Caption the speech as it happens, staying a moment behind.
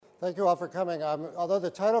Thank you all for coming. Although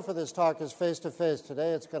the title for this talk is Face to Face,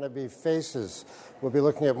 today it's going to be Faces. We'll be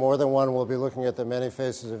looking at more than one. We'll be looking at the many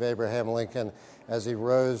faces of Abraham Lincoln as he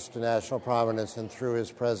rose to national prominence and through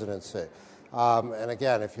his presidency. And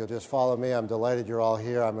again, if you'll just follow me, I'm delighted you're all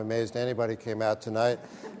here. I'm amazed anybody came out tonight.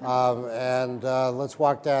 Let's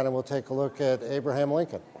walk down and we'll take a look at Abraham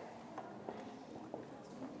Lincoln.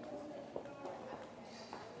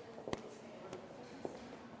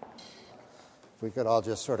 If we could all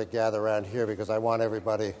just sort of gather around here, because I want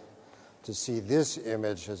everybody to see this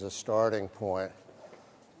image as a starting point.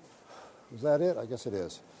 Is that it? I guess it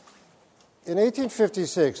is. In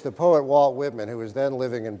 1856, the poet Walt Whitman, who was then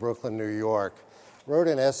living in Brooklyn, New York, wrote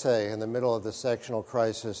an essay in the middle of the sectional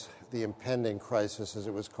crisis, the impending crisis, as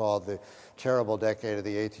it was called, the terrible decade of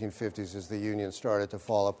the 1850s as the Union started to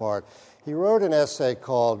fall apart. He wrote an essay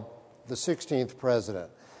called The 16th President.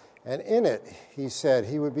 And in it, he said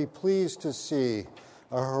he would be pleased to see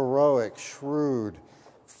an heroic, shrewd,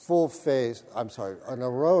 full-bodied,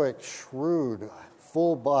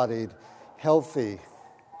 healthy,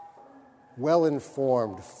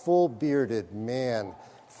 well-informed, full-bearded man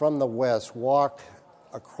from the West walk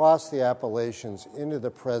across the Appalachians into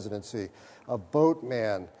the presidency, a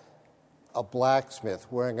boatman, a blacksmith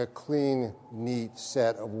wearing a clean, neat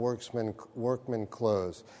set of workman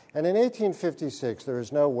clothes. And in 1856, there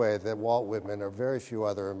is no way that Walt Whitman or very few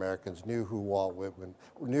other Americans knew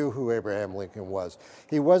who Abraham Lincoln was.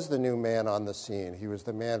 He was the new man on the scene. He was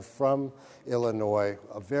the man from Illinois,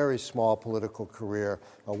 a very small political career,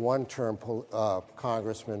 a one-term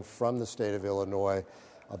congressman from the state of Illinois,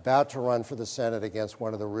 about to run for the Senate against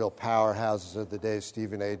one of the real powerhouses of the day,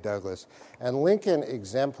 Stephen A. Douglas. And Lincoln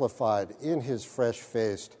exemplified in his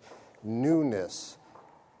fresh-faced newness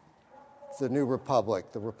the new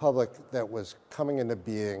republic, the republic that was coming into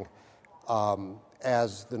being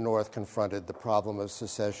as the North confronted the problem of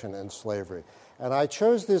secession and slavery. And I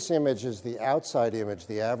chose this image as the outside image,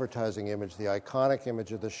 the advertising image, the iconic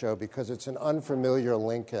image of the show, because it's an unfamiliar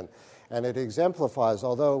Lincoln. And it exemplifies,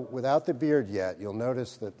 although without the beard yet, you'll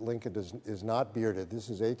notice that Lincoln is not bearded. This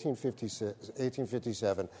is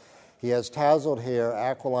 1857. He has tousled hair,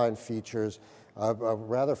 aquiline features, a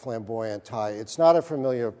rather flamboyant tie. It's not a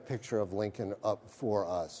familiar picture of Lincoln up for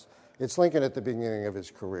us. It's Lincoln at the beginning of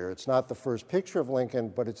his career. It's not the first picture of Lincoln,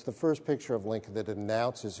 but it's the first picture of Lincoln that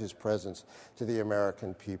announces his presence to the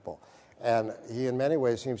American people. And he, in many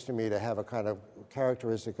ways, seems to me to have a kind of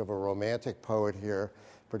characteristic of a romantic poet here,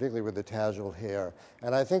 particularly with the tousled hair.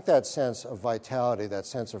 And I think that sense of vitality, that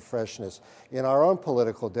sense of freshness, in our own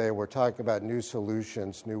political day, we're talking about new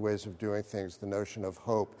solutions, new ways of doing things, the notion of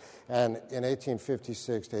hope. And in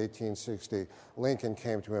 1856 to 1860, Lincoln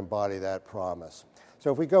came to embody that promise.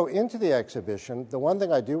 So if we go into the exhibition, the one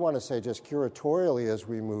thing I do want to say just curatorially as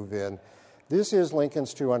we move in, this is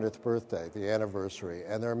Lincoln's 200th birthday, the anniversary,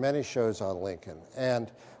 and there are many shows on Lincoln.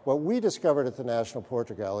 And what we discovered at the National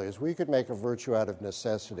Portrait Gallery is we could make a virtue out of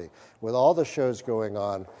necessity. With all the shows going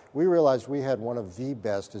on, we realized we had one of the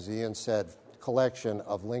best, as Ian said, collection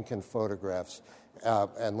of Lincoln photographs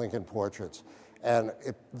and Lincoln portraits. And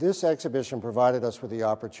this exhibition provided us with the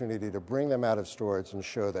opportunity to bring them out of storage and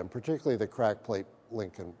show them, particularly the crack plate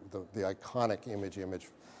Lincoln, the iconic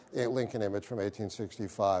Lincoln image from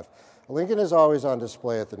 1865. Lincoln is always on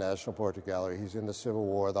display at the National Portrait Gallery. He's in the Civil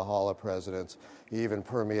War, the Hall of Presidents. He even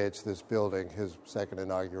permeates this building. His second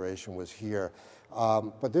inauguration was here.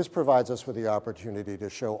 But this provides us with the opportunity to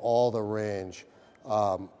show all the range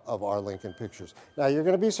of our Lincoln pictures. Now, you're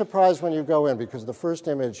going to be surprised when you go in, because the first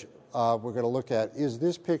image we're going to look at is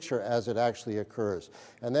this picture as it actually occurs.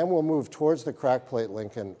 And then we'll move towards the crack plate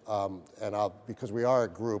Lincoln, because we are a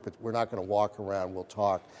group, we're not going to walk around, we'll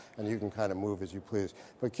talk, and you can kind of move as you please.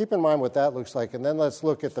 But keep in mind what that looks like, and then let's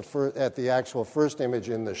look at the actual first image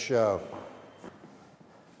in the show.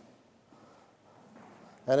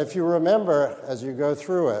 And if you remember, as you go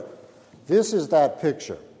through it, this is that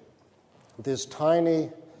picture. This tiny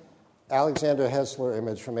Alexander Hessler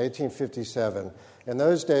image from 1857. In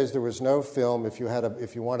those days, there was no film. If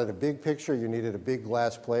you wanted a big picture, you needed a big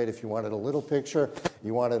glass plate. If you wanted a little picture,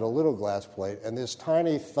 you wanted a little glass plate. And this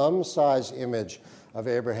tiny thumb-sized image of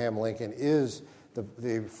Abraham Lincoln is the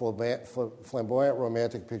flamboyant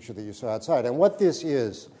romantic picture that you saw outside. And what this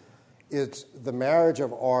is, it's the marriage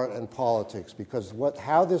of art and politics, because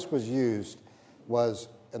how this was used was,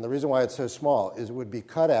 and the reason why it's so small, is it would be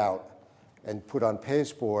cut out and put on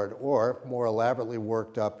pasteboard, or more elaborately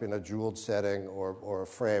worked up in a jeweled setting or a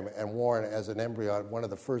frame and worn as an embryo, one of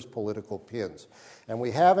the first political pins. And we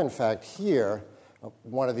have, in fact, here,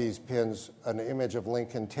 one of these pins, an image of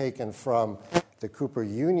Lincoln taken from the Cooper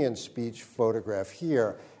Union speech photograph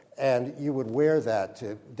here, And you would wear that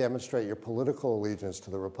to demonstrate your political allegiance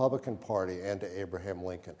to the Republican Party and to Abraham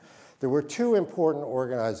Lincoln. There were two important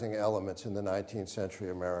organizing elements in the 19th century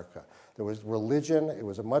America. There was religion. It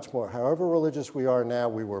was a much more, however religious we are now,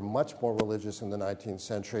 we were much more religious in the 19th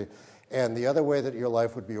century. And the other way that your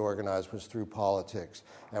life would be organized was through politics.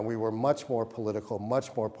 And we were much more political,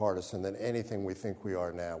 much more partisan than anything we think we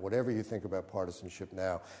are now. Whatever you think about partisanship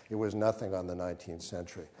now, it was nothing on the 19th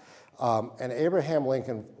century. And Abraham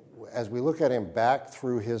Lincoln, as we look at him back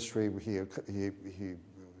through history, he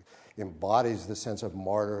embodies the sense of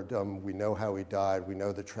martyrdom. We know how he died. We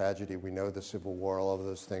know the tragedy. We know the Civil War, all of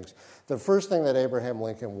those things. The first thing that Abraham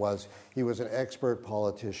Lincoln was, he was an expert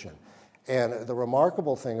politician. And the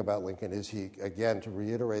remarkable thing about Lincoln is he, again, to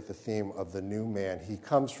reiterate the theme of the new man, he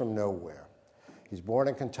comes from nowhere. He's born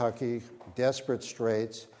in Kentucky, desperate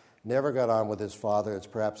straits, never got on with his father. It's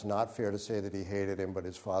perhaps not fair to say that he hated him, but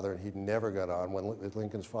his father, and he never got on. When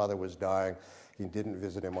Lincoln's father was dying, he didn't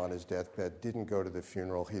visit him on his deathbed, didn't go to the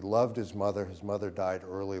funeral. He loved his mother. His mother died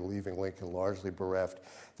early, leaving Lincoln largely bereft.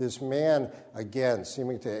 This man, again,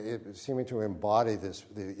 seeming to embody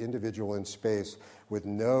the individual in space with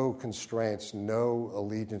no constraints, no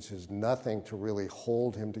allegiances, nothing to really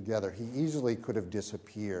hold him together. He easily could have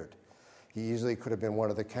disappeared. He easily could have been one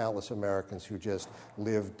of the countless Americans who just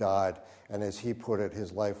lived, died, and as he put it,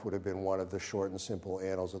 his life would have been one of the short and simple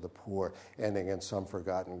annals of the poor, ending in some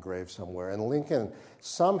forgotten grave somewhere. And Lincoln,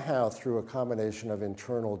 somehow through a combination of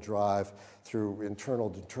internal drive, through internal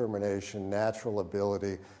determination, natural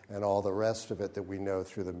ability, and all the rest of it that we know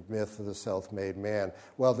through the myth of the self-made man,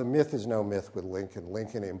 well, the myth is no myth with Lincoln.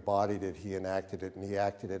 Lincoln embodied it, he enacted it, and he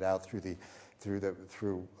acted it out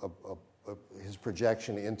through his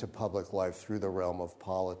projection into public life through the realm of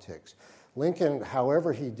politics. Lincoln,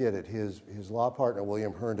 however he did it, his law partner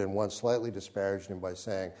William Herndon once slightly disparaged him by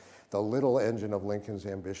saying, "The little engine of Lincoln's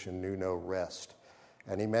ambition knew no rest."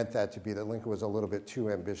 And he meant that to be that Lincoln was a little bit too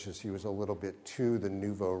ambitious. He was a little bit too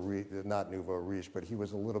not nouveau riche, but he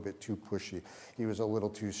was a little bit too pushy. He was a little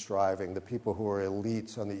too striving. The people who were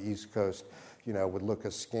elites on the East Coast, would look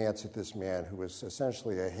askance at this man who was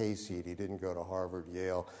essentially a hayseed. He didn't go to Harvard,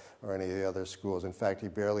 Yale, or any of the other schools. In fact, he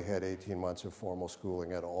barely had 18 months of formal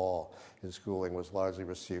schooling at all. His schooling was largely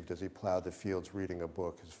received as he plowed the fields reading a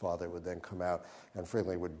book. His father would then come out and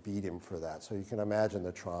frequently would beat him for that. So you can imagine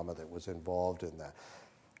the trauma that was involved in that.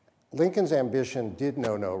 Lincoln's ambition did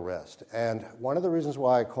know no rest. And one of the reasons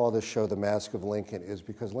why I call this show The Mask of Lincoln is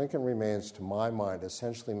because Lincoln remains, to my mind,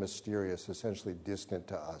 essentially mysterious, essentially distant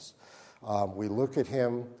to us. We look at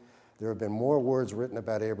him. There have been more words written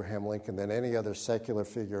about Abraham Lincoln than any other secular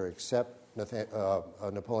figure except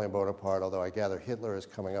Napoleon Bonaparte, although I gather Hitler is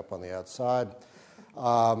coming up on the outside.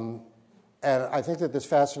 And I think that this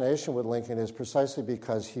fascination with Lincoln is precisely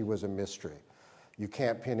because he was a mystery. You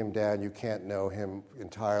can't pin him down. You can't know him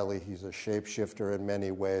entirely. He's a shapeshifter in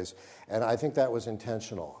many ways. And I think that was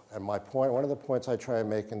intentional. And one of the points I try to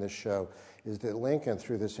make in this show is that Lincoln,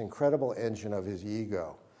 through this incredible engine of his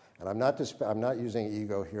ego, and I'm not using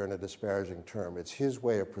ego here in a disparaging term. It's his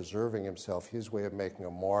way of preserving himself, his way of making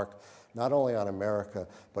a mark, not only on America,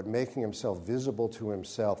 but making himself visible to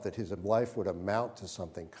himself, that his life would amount to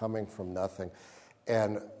something coming from nothing.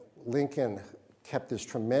 And Lincoln kept this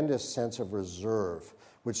tremendous sense of reserve,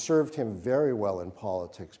 which served him very well in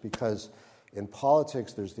politics, because in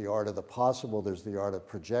politics there's the art of the possible, there's the art of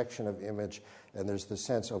projection of image, and there's the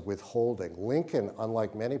sense of withholding. Lincoln,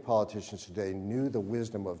 unlike many politicians today, knew the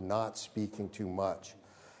wisdom of not speaking too much,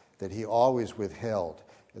 that he always withheld.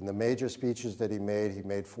 In the major speeches that he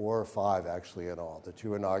made 4 or 5 actually in all. The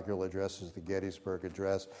 2 inaugural addresses, the Gettysburg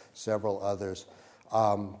Address, several others.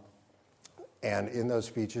 And in those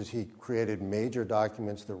speeches, he created major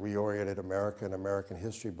documents that reoriented America and American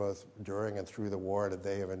history, both during and through the war, and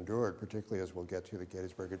they have endured, particularly as we'll get to the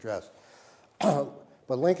Gettysburg Address.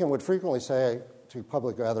 But Lincoln would frequently say to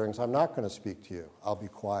public gatherings, "I'm not going to speak to you. I'll be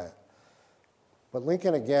quiet." But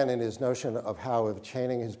Lincoln, again, in his notion of how of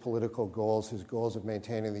attaining his political goals, his goals of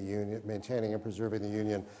maintaining the Union, maintaining and preserving the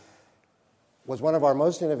Union, was one of our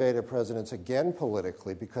most innovative presidents, again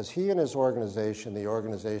politically, because he and his organization, the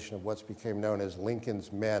organization of what's became known as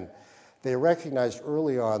Lincoln's Men, they recognized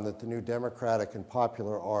early on that the new democratic and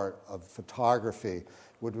popular art of photography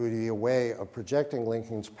would be a way of projecting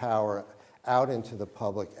Lincoln's power out into the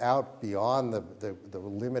public, out beyond the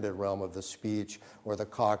limited realm of the speech or the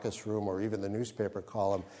caucus room or even the newspaper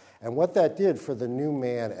column. And what that did for the new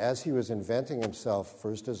man, as he was inventing himself,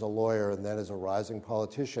 first as a lawyer and then as a rising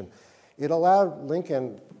politician, it allowed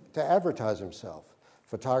Lincoln to advertise himself.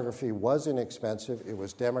 Photography was inexpensive. It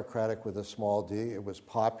was democratic with a small d. It was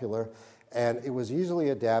popular. And it was easily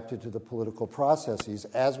adapted to the political processes,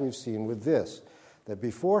 as we've seen with this, that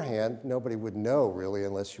beforehand, nobody would know, really,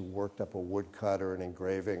 unless you worked up a woodcut or an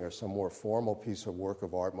engraving or some more formal piece of work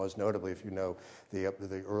of art, most notably if you know the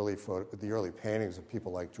early paintings of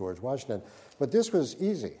people like George Washington. But this was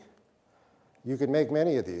easy. You could make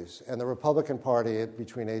many of these, and the Republican Party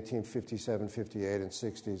between 1857, 58, and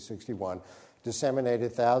 60, 61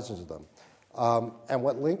 disseminated thousands of them. And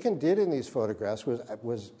what Lincoln did in these photographs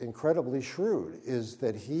was incredibly shrewd, is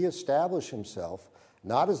that he established himself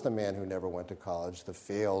not as the man who never went to college, he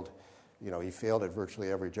failed at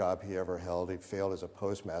virtually every job he ever held. He failed as a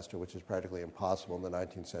postmaster, which is practically impossible in the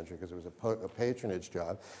 19th century because it was a patronage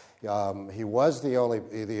job. He was the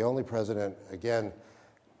only president, again,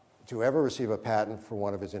 to ever receive a patent for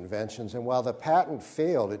one of his inventions. And while the patent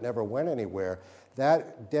failed, it never went anywhere.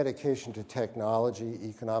 That dedication to technology,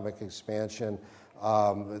 economic expansion,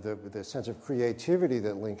 the sense of creativity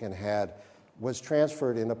that Lincoln had was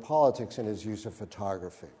transferred into politics in his use of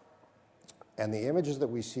photography. And the images that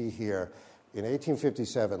we see here, in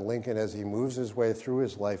 1857, Lincoln, as he moves his way through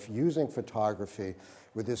his life using photography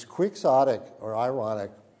with this quixotic or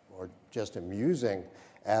ironic or just amusing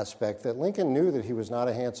aspect, that Lincoln knew that he was not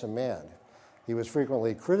a handsome man. He was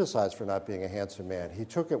frequently criticized for not being a handsome man. He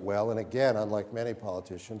took it well, and again, unlike many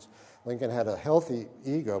politicians, Lincoln had a healthy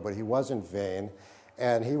ego, but he wasn't vain,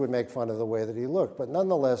 and he would make fun of the way that he looked. But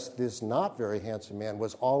nonetheless, this not very handsome man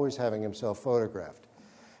was always having himself photographed.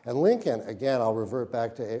 And Lincoln, again, I'll revert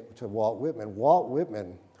back to Walt Whitman. Walt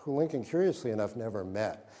Whitman, who Lincoln, curiously enough, never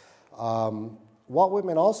met. Walt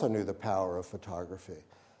Whitman also knew the power of photography,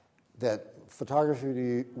 that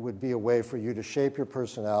photography would be a way for you to shape your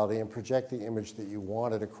personality and project the image that you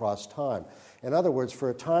wanted across time. In other words, for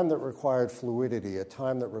a time that required fluidity, a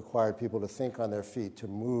time that required people to think on their feet, to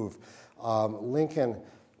move, Lincoln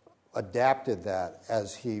adapted that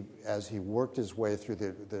as he worked his way through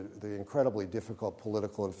the incredibly difficult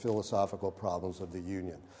political and philosophical problems of the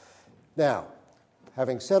Union. Now,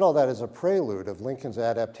 having said all that as a prelude of Lincoln's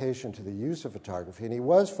adaptation to the use of photography, and he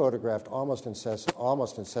was photographed almost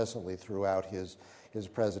incessantly throughout his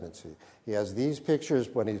presidency. He has these pictures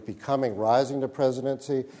when he's rising to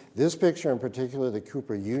presidency. This picture in particular, the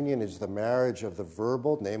Cooper Union, is the marriage of the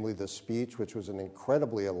verbal, namely the speech, which was an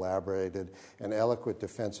incredibly elaborated and eloquent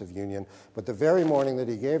defense of Union. But the very morning that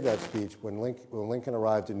he gave that speech, when Lincoln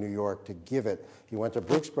arrived in New York to give it, he went to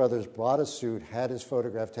Brooks Brothers, bought a suit, had his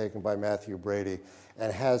photograph taken by Matthew Brady,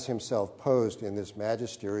 and has himself posed in this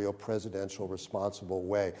magisterial, presidential, responsible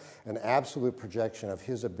way, an absolute projection of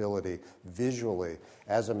his ability visually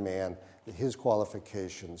as a man, his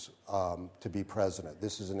qualifications to be president.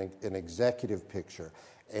 This is an executive picture,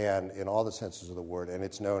 and in all the senses of the word, and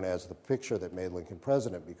it's known as the picture that made Lincoln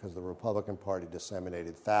president because the Republican Party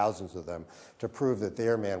disseminated thousands of them to prove that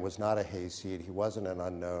their man was not a hayseed, he wasn't an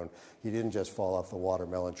unknown, he didn't just fall off the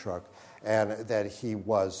watermelon truck, and that he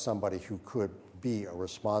was somebody who could be a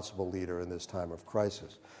responsible leader in this time of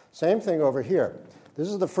crisis. Same thing over here. This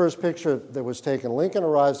is the first picture that was taken. Lincoln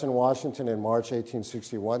arrives in Washington in March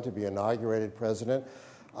 1861 to be inaugurated president.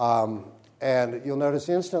 And you'll notice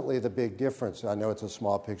instantly the big difference. I know it's a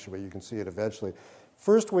small picture, but you can see it eventually.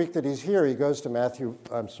 First week that he's here, he goes to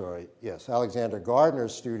Alexander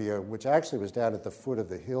Gardner's studio, which actually was down at the foot of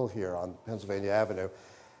the hill here on Pennsylvania Avenue.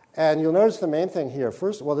 And you'll notice the main thing here.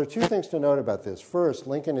 First, well, there are two things to note about this. First,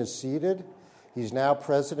 Lincoln is seated. He's now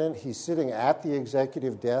president. He's sitting at the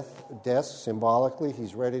executive desk symbolically.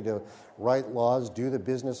 He's ready to write laws, do the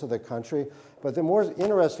business of the country. But the more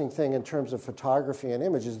interesting thing in terms of photography and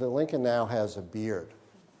image is that Lincoln now has a beard.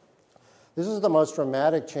 This is the most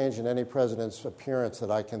dramatic change in any president's appearance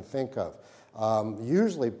that I can think of.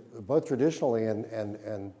 Usually, both traditionally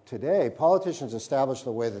and today, politicians establish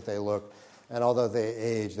the way that they look, and although they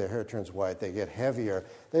age, their hair turns white, they get heavier,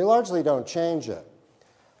 they largely don't change it.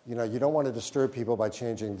 You know, you don't want to disturb people by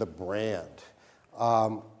changing the brand.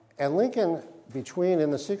 And Lincoln,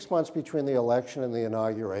 in the 6 months between the election and the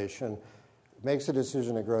inauguration, makes a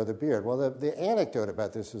decision to grow the beard. Well, the anecdote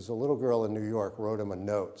about this is a little girl in New York wrote him a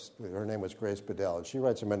note. Her name was Grace Bedell, and she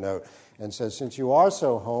writes him a note and says, "Since you are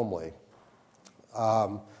so homely,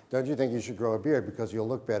 don't you think you should grow a beard because you'll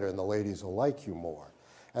look better and the ladies will like you more?"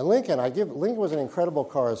 And Lincoln was an incredible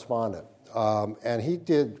correspondent. And he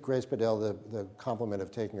did Grace Bedell the compliment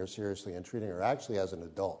of taking her seriously and treating her actually as an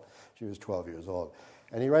adult. She was 12 years old.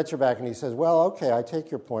 And he writes her back and he says, "Well, okay, I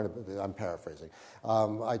take your point." I'm paraphrasing.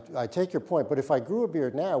 I take your point, but if I grew a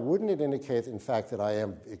beard now, wouldn't it indicate, in fact, that I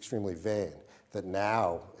am extremely vain, that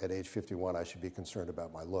now, at age 51, I should be concerned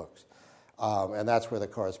about my looks? And that's where the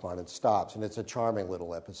correspondence stops, and it's a charming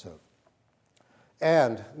little episode.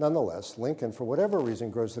 And nonetheless, Lincoln, for whatever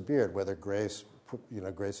reason, grows the beard, whether Grace's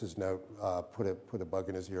note put a bug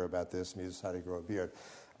in his ear about this and he decided to grow a beard.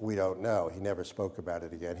 We don't know. He never spoke about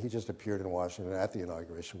it again. He just appeared in Washington at the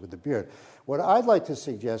inauguration with the beard. What I'd like to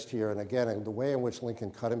suggest here, and again, in the way in which Lincoln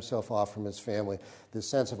cut himself off from his family, this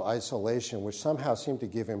sense of isolation, which somehow seemed to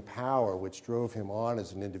give him power, which drove him on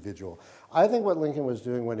as an individual. I think what Lincoln was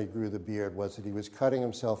doing when he grew the beard was that he was cutting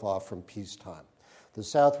himself off from peacetime. The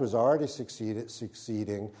South was already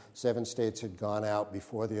succeeding. 7 states had gone out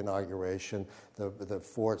before the inauguration. The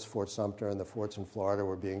forts, Fort Sumter and the forts in Florida,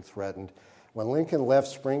 were being threatened. When Lincoln left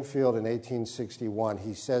Springfield in 1861,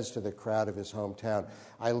 he says to the crowd of his hometown,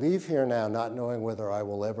 "I leave here now not knowing whether I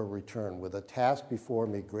will ever return, with a task before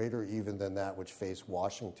me greater even than that which faced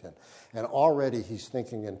Washington." And already he's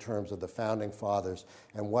thinking in terms of the Founding Fathers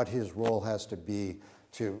and what his role has to be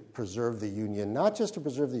to preserve the Union, not just to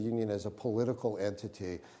preserve the Union as a political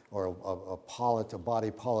entity or a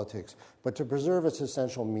body politics, but to preserve its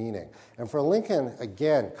essential meaning. And for Lincoln,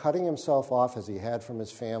 again, cutting himself off as he had from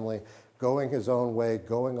his family, going his own way,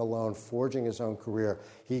 going alone, forging his own career.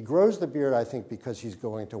 He grows the beard, I think, because he's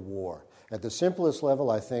going to war. At the simplest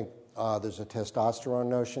level, I think there's a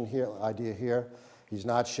testosterone idea here. He's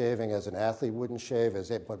not shaving as an athlete wouldn't shave,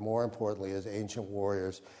 but more importantly, as ancient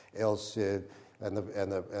warriors, El Cid and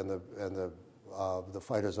the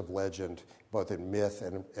fighters of legend, both in myth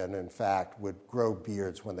and in fact, would grow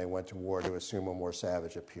beards when they went to war to assume a more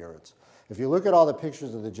savage appearance. If you look at all the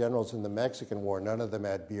pictures of the generals in the Mexican War, none of them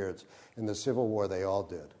had beards. In the Civil War, they all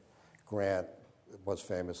did. Grant, most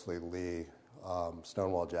famously Lee,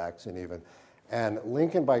 Stonewall Jackson even. And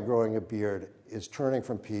Lincoln, by growing a beard, is turning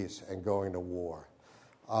from peace and going to war.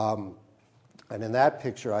 And in that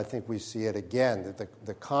picture, I think we see it again,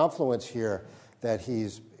 the confluence here that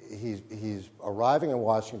he's arriving in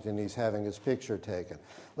Washington, he's having his picture taken.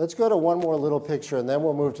 Let's go to one more little picture, and then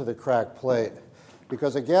we'll move to the cracked plate.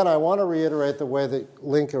 Because again, I want to reiterate the way that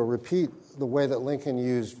Lincoln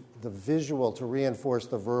used the visual to reinforce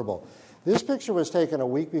the verbal. This picture was taken a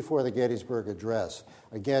week before the Gettysburg Address,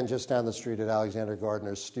 again, just down the street at Alexander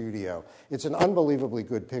Gardner's studio. It's an unbelievably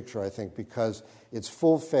good picture, I think, because it's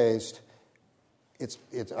full-faced.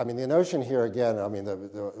 The notion here, again,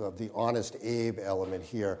 the honest Abe element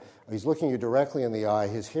here, he's looking you directly in the eye.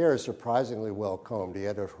 His hair is surprisingly well combed. He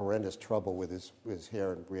had a horrendous trouble with his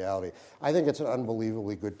hair in reality. I think it's an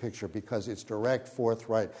unbelievably good picture because it's direct,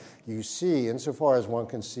 forthright. You see, insofar as one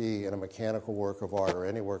can see in a mechanical work of art, or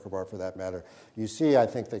any work of art for that matter, you see, I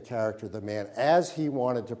think, the character of the man as he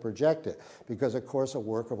wanted to project it. Because, of course, a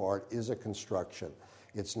work of art is a construction.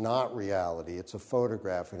 It's not reality. It's a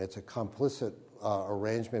photograph, and it's a complicit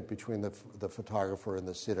arrangement between the photographer and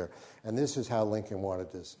the sitter. And this is how Lincoln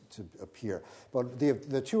wanted this to appear. But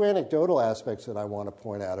the two anecdotal aspects that I want to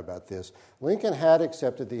point out about this, Lincoln had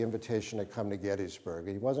accepted the invitation to come to Gettysburg.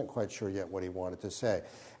 He wasn't quite sure yet what he wanted to say.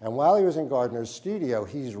 And while he was in Gardner's studio,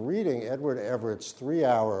 he's reading Edward Everett's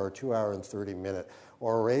 3-hour or 2-hour and 30-minute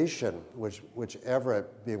oration, which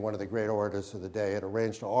Everett, being one of the great orators of the day, had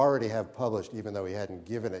arranged to already have published, even though he hadn't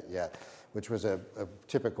given it yet, which was a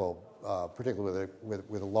typical, particularly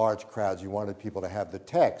with large crowds, you wanted people to have the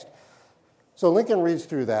text. So Lincoln reads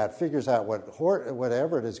through that, figures out what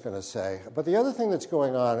Everett is going to say. But the other thing that's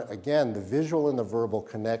going on, again, the visual and the verbal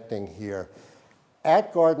connecting here,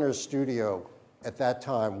 at Gardner's studio at that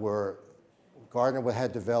time, where Gardner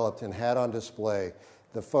had developed and had on display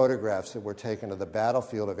the photographs that were taken of the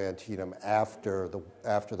battlefield of Antietam after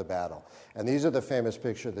the battle. And these are the famous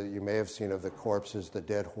pictures that you may have seen of the corpses, the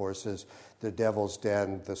dead horses, the Devil's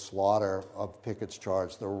Den, the slaughter of Pickett's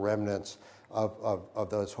charge, the remnants of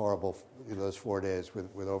those horrible, those 4 days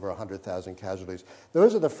with over 100,000 casualties.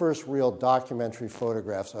 Those are the first real documentary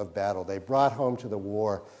photographs of battle. They brought home to the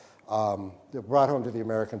war, they brought home to the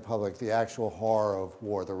American public the actual horror of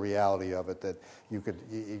war, the reality of it, that you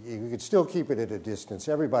could still keep it at a distance.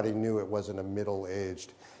 Everybody knew it wasn't a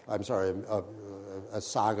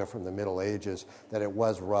saga from the Middle Ages, that it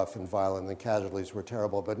was rough and violent, and the casualties were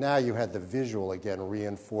terrible. But now you had the visual again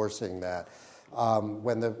reinforcing that.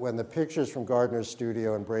 When the pictures from Gardner's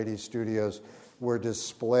studio and Brady's studios were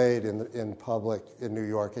displayed in public in New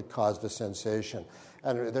York, it caused a sensation.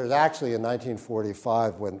 And there's actually in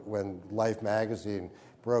 1945 when Life magazine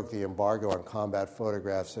broke the embargo on combat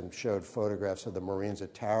photographs and showed photographs of the Marines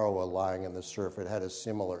at Tarawa lying in the surf, it had a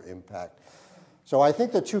similar impact. So I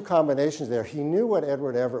think the two combinations there, he knew what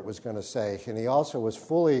Edward Everett was going to say, and he also was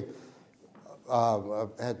fully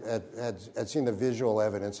had seen the visual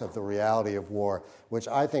evidence of the reality of war, which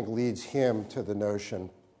I think leads him to the notion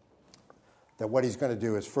that what he's going to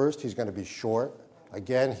do is, first, he's going to be short,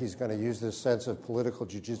 Again, he's going to use this sense of political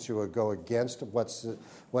jiu-jitsu to go against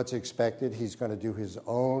what's expected. He's going to do his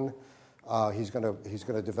own. He's going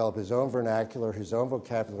to develop his own vernacular, his own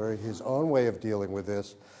vocabulary, his own way of dealing with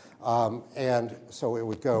this. And so it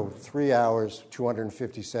would go 3 hours,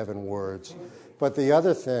 257 words. But the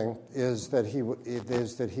other thing is that he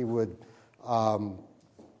would,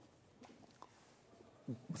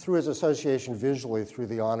 through his association visually through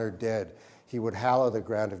the honored dead, he would hallow the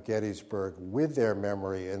ground of Gettysburg with their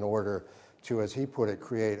memory in order to, as he put it,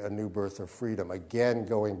 create a new birth of freedom. Again,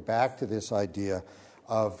 going back to this idea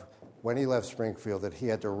of when he left Springfield, that he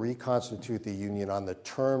had to reconstitute the Union on the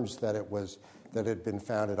terms that it had been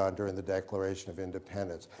founded on during the Declaration of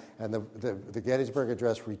Independence. And the Gettysburg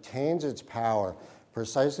Address retains its power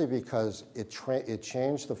precisely because it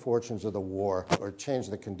changed the fortunes of the war, or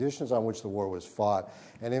changed the conditions on which the war was fought,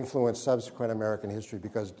 and influenced subsequent American history,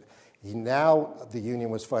 because now the Union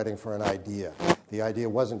was fighting for an idea. The idea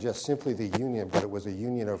wasn't just simply the Union, but it was a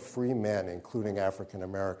union of free men, including African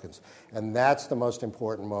Americans. And that's the most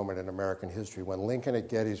important moment in American history, when Lincoln at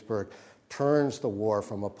Gettysburg turns the war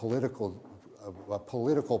from a political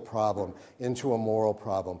problem into a moral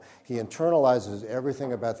problem. He internalizes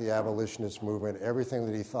everything about the abolitionist movement, everything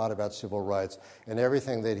that he thought about civil rights, and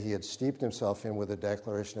everything that he had steeped himself in with the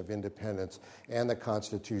Declaration of Independence and the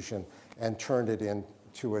Constitution, and turned it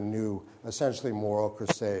into a new, essentially moral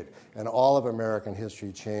crusade. And all of American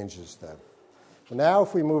history changes then. Now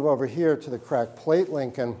if we move over here to the cracked plate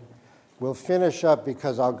Lincoln, we'll finish up,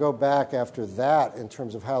 because I'll go back after that in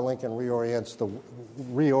terms of how Lincoln reorients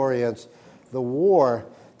the war.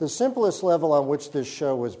 The simplest level on which this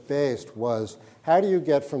show was based was, how do you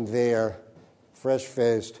get from there,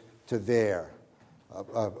 fresh-faced, to there?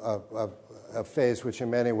 A face which in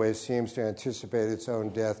many ways seems to anticipate its own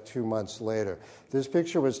death 2 months later. This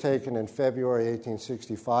picture was taken in February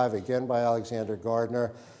 1865, again by Alexander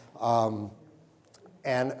Gardner.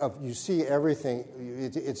 And you see everything.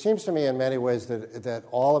 It seems to me in many ways that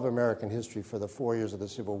all of American history for the 4 years of the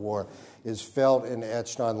Civil War is felt and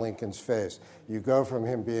etched on Lincoln's face. You go from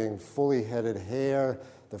him being fully headed hair,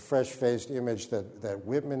 the fresh-faced image that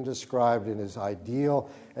Whitman described in his ideal,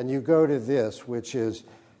 and you go to this, which is,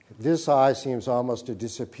 this eye seems almost to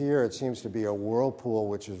disappear. It seems to be a whirlpool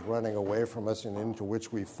which is running away from us and into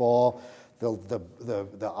which we fall.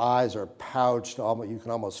 The eyes are pouched. You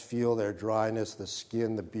can almost feel their dryness. The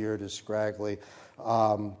skin, the beard is scraggly.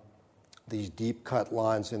 These deep-cut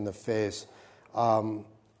lines in the face.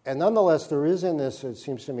 And nonetheless, there is in this, it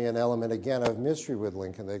seems to me, an element, again, of mystery with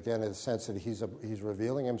Lincoln. Again, in the sense that he's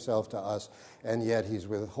revealing himself to us, and yet he's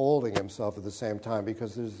withholding himself at the same time,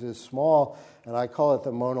 because there's this small, and I call it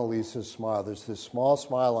the Mona Lisa smile. There's this small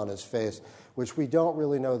smile on his face, which we don't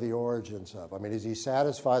really know the origins of. I mean, is he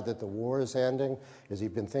satisfied that the war is ending? Has he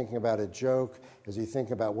been thinking about a joke? Is he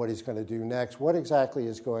thinking about what he's going to do next? What exactly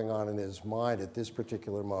is going on in his mind at this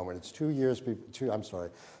particular moment? It's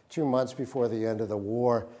 2 months before the end of the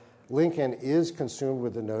war. Lincoln is consumed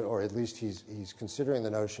with or at least he's considering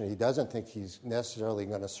the notion. He doesn't think he's necessarily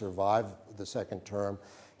going to survive the second term.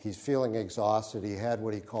 He's feeling exhausted. He had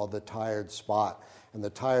what he called the tired spot. And the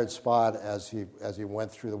tired spot, as he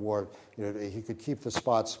went through the war, he could keep the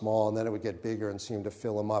spot small, and then it would get bigger and seem to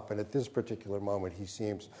fill him up. And at this particular moment, he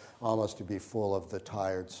seems almost to be full of the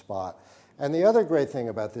tired spot. And the other great thing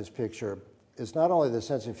about this picture is not only the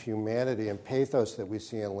sense of humanity and pathos that we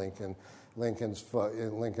see in Lincoln's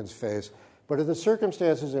face, but of the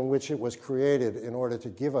circumstances in which it was created in order to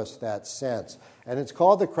give us that sense. And it's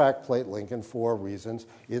called the cracked plate Lincoln for reasons.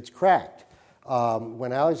 It's cracked.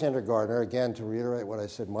 When Alexander Gardner, again, to reiterate what I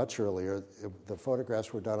said much earlier, the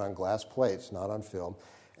photographs were done on glass plates, not on film.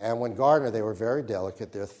 And when Gardner, they were very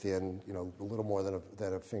delicate, they're thin, a little more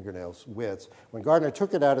than a fingernail's width. When Gardner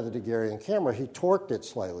took it out of the Daguerrean camera, he torqued it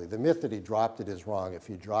slightly. The myth that he dropped it is wrong. If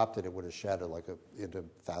he dropped it, it would have shattered into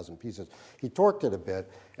 1,000 pieces. He torqued it a bit,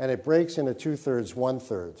 and it breaks into 2/3,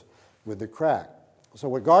 1/3 with the crack. So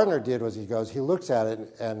what Gardner did was he looks at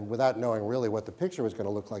it, and without knowing really what the picture was going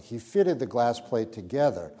to look like, he fitted the glass plate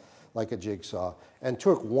together like a jigsaw and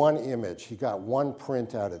took one image. He got one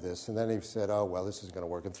print out of this, and then he said, oh, well, this is going to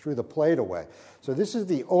work, and threw the plate away. So this is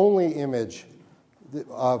the only image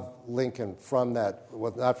of Lincoln from that,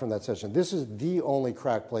 well, not from that session. This is the only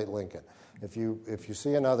cracked plate Lincoln. If you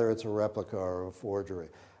see another, it's a replica or a forgery.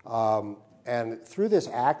 And through this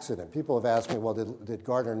accident, people have asked me, well, did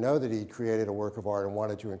Gardner know that he created a work of art and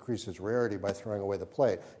wanted to increase its rarity by throwing away the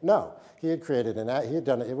plate? No, he had created he had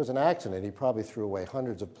done it. It was an accident. He probably threw away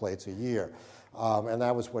hundreds of plates a year, and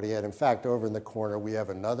that was what he had. In fact, over in the corner, we have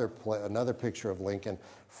another picture of Lincoln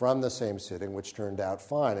from the same sitting, which turned out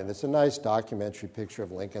fine. And it's a nice documentary picture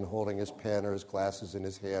of Lincoln holding his pen or his glasses in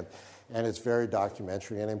his hand, and it's very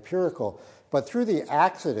documentary and empirical. But through the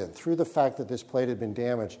accident, through the fact that this plate had been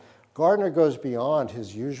damaged, Gardner goes beyond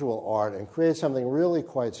his usual art and creates something really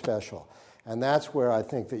quite special. And that's where I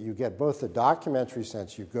think that you get both the documentary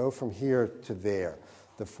sense, you go from here to there,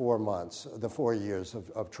 the 4 months, the 4 years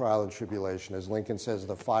of trial and tribulation. As Lincoln says,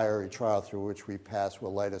 the fiery trial through which we pass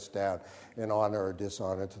will light us down in honor or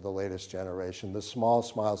dishonor to the latest generation. The small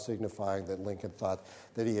smile signifying that Lincoln thought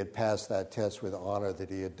that he had passed that test with honor, that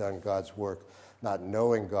he had done God's work, not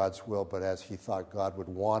knowing God's will, but as he thought God would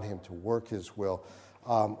want him to work his will.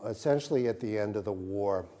 Essentially at the end of the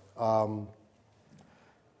war. And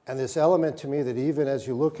this element to me that even as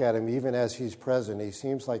you look at him, even as he's present, he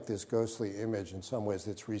seems like this ghostly image in some ways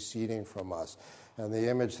that's receding from us. And the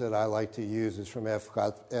image that I like to use is from F.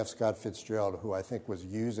 Scott Fitzgerald, who I think was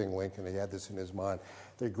using Lincoln. He had this in his mind.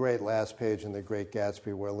 The great last page in The Great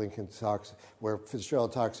Gatsby, where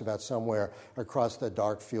Fitzgerald talks about somewhere across the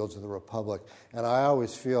dark fields of the Republic. And I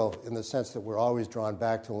always feel, in the sense that we're always drawn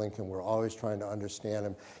back to Lincoln, we're always trying to understand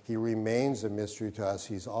him. He remains a mystery to us.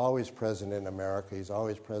 He's always present in America. He's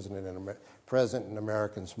always present in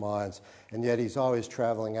Americans' minds, and yet he's always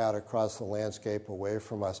traveling out across the landscape away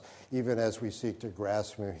from us. Even as we seek to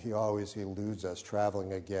grasp him, he always eludes us,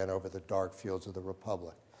 traveling again over the dark fields of the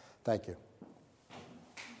Republic. Thank you.